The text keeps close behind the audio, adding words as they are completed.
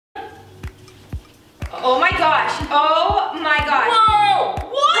Oh my gosh. Oh my gosh. Whoa!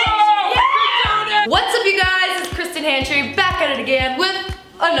 What? Whoa! Yeah! What's up, you guys? It's Kristen Hancher back at it again with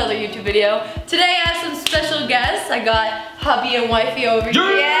another YouTube video. Today I have some special guests. I got hubby and wifey over here.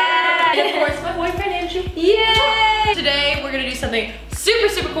 Yeah! And of course my boyfriend Andrew. Yay! Today we're gonna do something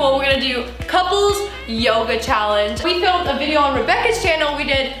super cool. We're gonna do couples yoga challenge. We filmed a video on Rebecca's channel. We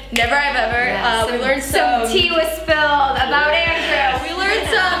did Never Have Ever. Yeah, we learned some tea was spilled about Andrew. We learned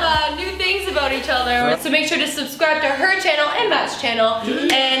some new things about each other. So make sure to subscribe to her channel and Matt's channel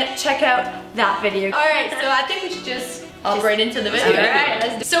and check out that video. All right, so I think we should just hop right into the video. All right,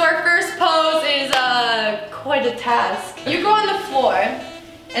 let's do it. So our first pose is quite a task. You go on the floor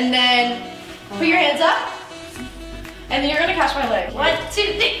and then put your hands up. And then you're gonna catch my leg. 1, 2,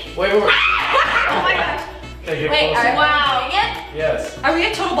 3. Wait. Oh my gosh. Okay, get Wait, closer. alright, wow. Yes. Are we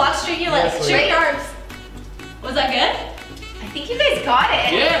at total box? Straighten your legs. Yes, Straighten we your are. arms. Was that good? I think you guys got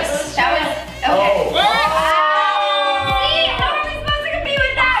it. Yes. That was, okay. Oh. Wow. See, how are we supposed to compete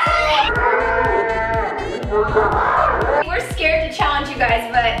with that? We're scared to challenge you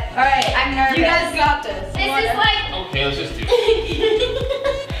guys, but alright, I'm nervous. You guys got this. This is like, Okay, let's just do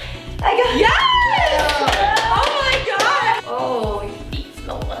it. I got Yes! Oh my god! Oh, your feet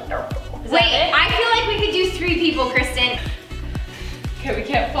smell wonderful. Is Wait, that it? I feel like we could do 3 people, Kristen. Okay, we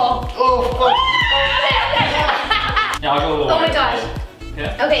can't fall. Oh, fuck. Yeah, I'll go a little Oh my wider. gosh. Okay.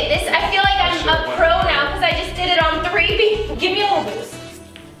 Okay, this, I feel like I'm Should've a went pro wider. now because I just did it on 3 people. Give me a little boost.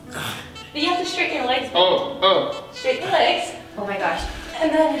 But you have to straighten your legs. Oh. Straighten your legs. Oh my gosh.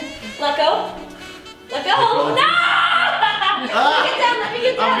 And then let go. Let go. go. No! Let me get down, let me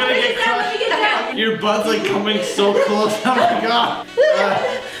get down. I'm gonna let me get down, let me get down. Your butt's like coming so close. Oh my god.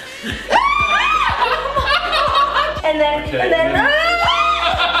 And then, Okay, and then, and then-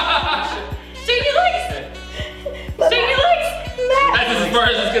 straighten your legs. Straighten your legs. Matt. That's as far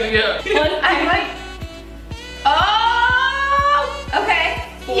as it's gonna get. I'm like, oh, okay.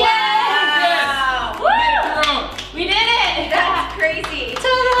 Wow. Woo! We did it. That's crazy.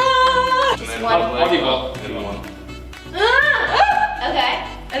 Ta-da! And then One. I'll give up. And then one. Okay.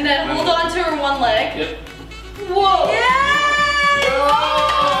 And then hold on to her one leg. Yep. Whoa. Okay.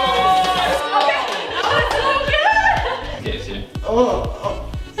 Oh, Okay, see. Oh.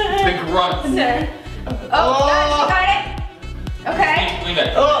 The grunt. so good. Oh, gosh, you got it? Okay. Lean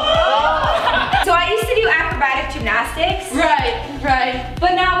back. So I used to do acrobatic gymnastics, Right.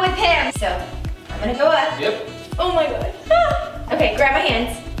 but not with him. So I'm gonna go up. Yep. Oh my god. Okay, grab my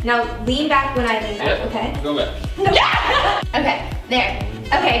hands. Now lean back when I lean back, Yep. okay? Go back. Okay, there.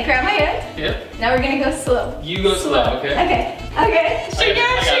 Okay, grab my hand. Yep. Now we're gonna go slow. You go slow, okay? Okay. Straighten your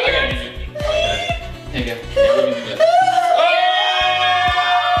arms, straighten your arms. Here you go. Yeah, let me do that.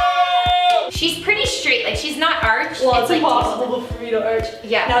 Oh! She's pretty straight, like she's not arched. Well, it's like, impossible for me to arch.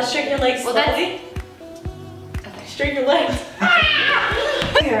 Yeah. Now straighten your legs Well, slowly. Okay. Straighten your legs.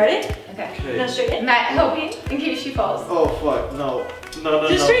 Okay, ready? Okay. Now straighten. Matt, help me in case she falls. Oh fuck, no. No.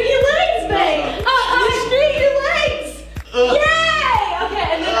 Just straighten your legs, babe. Just straighten your legs. Yay! Okay,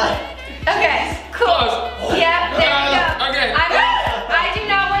 and then. Okay, cool. Close. Yeah, there we go. Okay. I do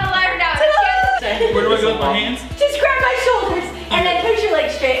not want to let her down. Where do I go with my hands? Just grab my shoulders and then push your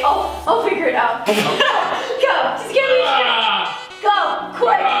legs straight. I'll figure it out. Go. Just get me straight. Go,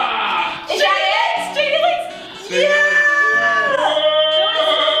 quick. Is that it? Straighten your legs. Yeah!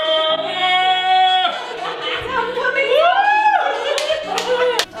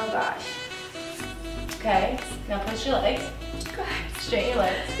 Oh gosh. Okay, now push your legs. Straighten your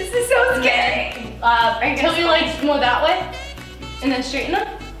legs. This is so scary. Tilt your legs more that way. And then straighten them.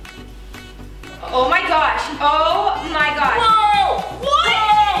 Oh my gosh. Oh my gosh. Whoa! What?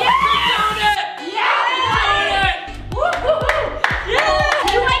 Whoa! Yeah! You found it! Yeah!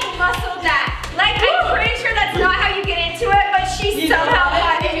 You like muscled that. Like I'm pretty sure that's not how you get into it, but she somehow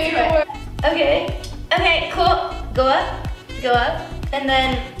got into it. Okay. Okay, cool. Go up, and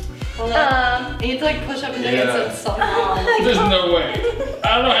then Hold on. You need to like push up and then Yeah. get some somehow. There's no way. I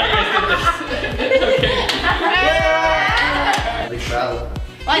don't know how you guys did this. Okay. Like battle.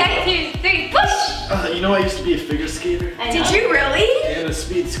 1, 2, 3, push! You know I used to be a figure skater Did you really? and a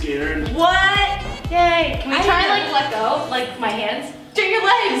speed skater. And What? Yay. Can we I try know. like let go? Like my hands? Straighten your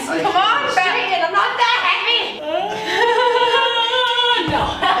legs. I- Come on, straighten. I'm not that heavy. No.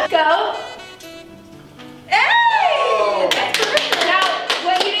 Go. Hey! Now,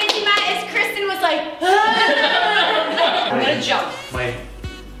 what you didn't see, Matt, is Kristen was like, I'm gonna jump.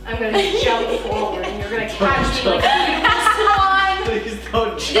 I'm gonna jump forward and you're gonna catch me like a swan. Please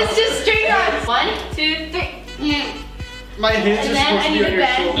don't jump. Just straight arms. 1, 2, 3. My hands And are then supposed I to need be a on your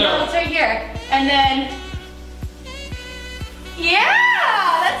bend. shoulder. No, it's right here. And then,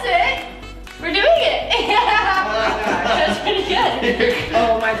 yeah, that's it. We're doing it.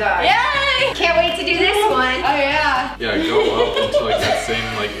 like that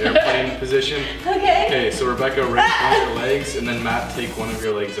same like airplane position. Okay. Okay, so Rebecca, raise one of your legs, and then Matt, take one of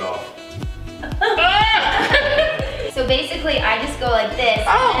your legs off. So basically, I just go like this.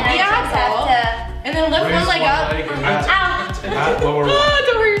 Oh, and I yeah, just have to. And then lift Raise one leg up. leg, and Matt, Ow! Matt, lower one. Oh,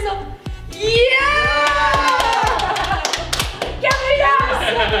 don't hurt yourself. Yeah! Get me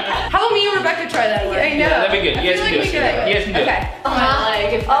down! How about me and Rebecca try that one? I know. Yeah, that'd be good. I You guys feel can like do we it. could. You guys can do it. Okay. My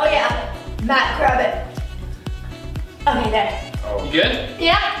leg. Oh yeah. Matt, grab it. Okay, there. Oh. You good?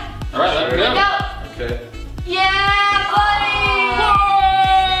 Yeah. All right, let her go. Go. Okay. Yeah, buddy.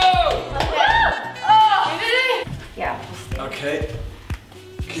 Whoa! Okay. Oh! You did it? Yeah. Okay.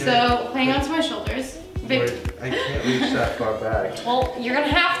 So, hang on to my shoulders. Big. Wait, I can't reach that far back. Well, you're gonna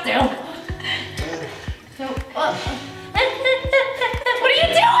have to. So, what are you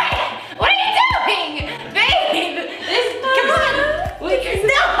doing? What are you doing? Babe! Come on!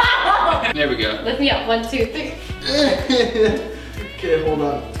 No! There we go. Lift me up. 1, 2, 3. Okay, hold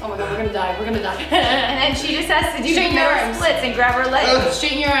on. Oh my god, we're gonna die. We're gonna die. And then she just has to do Straighten your middle arms. splits and grab her legs.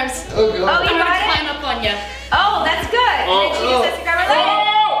 Straighten your arms. Oh Oh, god. you I'm got gonna it? climb up on you. Oh, that's good. And then she just has to grab her legs.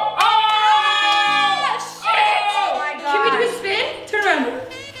 Oh! Oh my god. Can we do a spin? Turn around.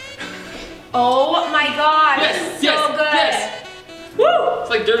 Oh my god. Yes, This is yes, so good. yes. Woo! It's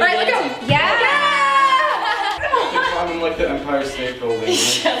like dirty All right, look dancing. out. Yeah. You're climbing like the Empire State Building.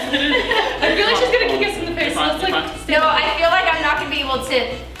 Right? I feel like she's gonna kick us in the face. So let's like stay. No, I feel like I'm not gonna be able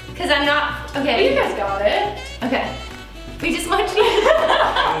to, cause I'm not. But Okay. you guys got it. Okay. We just want you.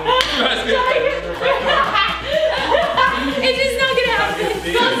 It's just not gonna happen.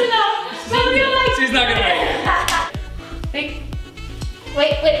 Close enough. Move your legs. She's not gonna make it. Think.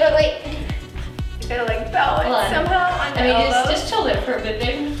 Wait. You gotta like balance Hold on. somehow on I the mean, elbows. just chill there for a bit,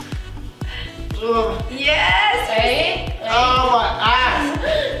 babe. Yes. Wait. Oh my ass!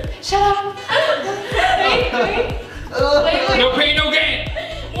 Shut up. Wait. No pain, no gain.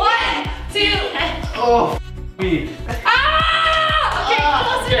 1, 2. Oh, me. Ah! Okay,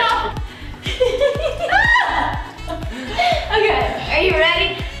 close enough. Okay. Are you ready?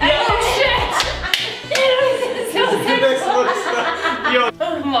 Oh shit! So sexual. Yo.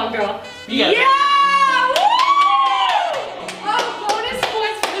 Come on, girl. You got it. Yeah! Woo! Oh, bonus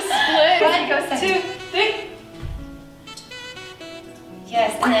points for the split. Ready, go 1, second. 2, 3.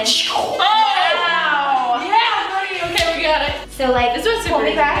 Yes. And then. Oh! Wow. Yeah, buddy. Okay, we got it. So like This one's super pull me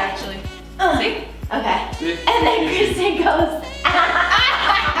easy, back. actually. See? Okay. See? And then Kristen goes.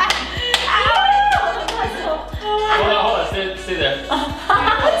 Hold on. Stay there. Oh,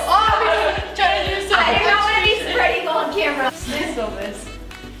 trying to do so I do not want to be spread eagle on camera. Please film this.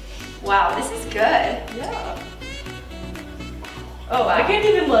 Wow, this is good. Yeah. Oh, I can't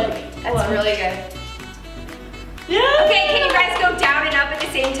even like. That's really good. Yeah. Okay, can you guys go down and up at the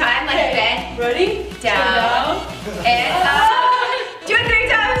same time? Like Okay. bend, Ready? down, and up. Do it 3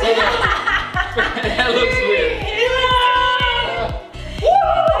 times. That looks weird.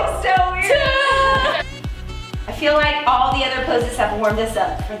 Looks so weird. I feel like all the other poses have warmed us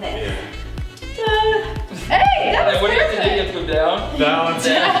up for this. Hey, that was Then what do you have to do? You perfect. have to go down. Balance.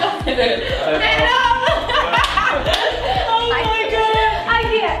 And up. Oh my god. I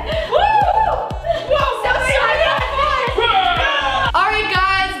can't. Whoa, so Alright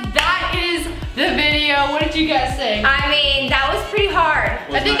guys, that is the video. What did you guys think? I mean, that was pretty hard.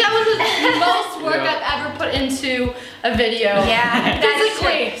 I think that was the most work Yeah. I've ever put into a video. Yeah, that's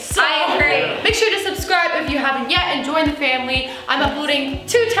Physically. true. So, I agree. Make sure to subscribe if you haven't yet and join the family. I'm uploading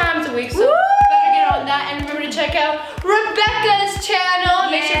 2 times a week, so Woo! better get on that. And remember to check out Rebecca's channel.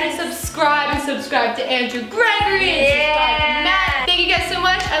 Make sure to Yes. subscribe to Andrew Gregory and subscribe to Matt. Thank you guys so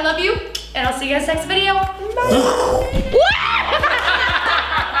much. I love you. And I'll see you guys next video. Bye.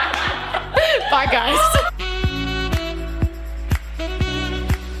 Bye guys.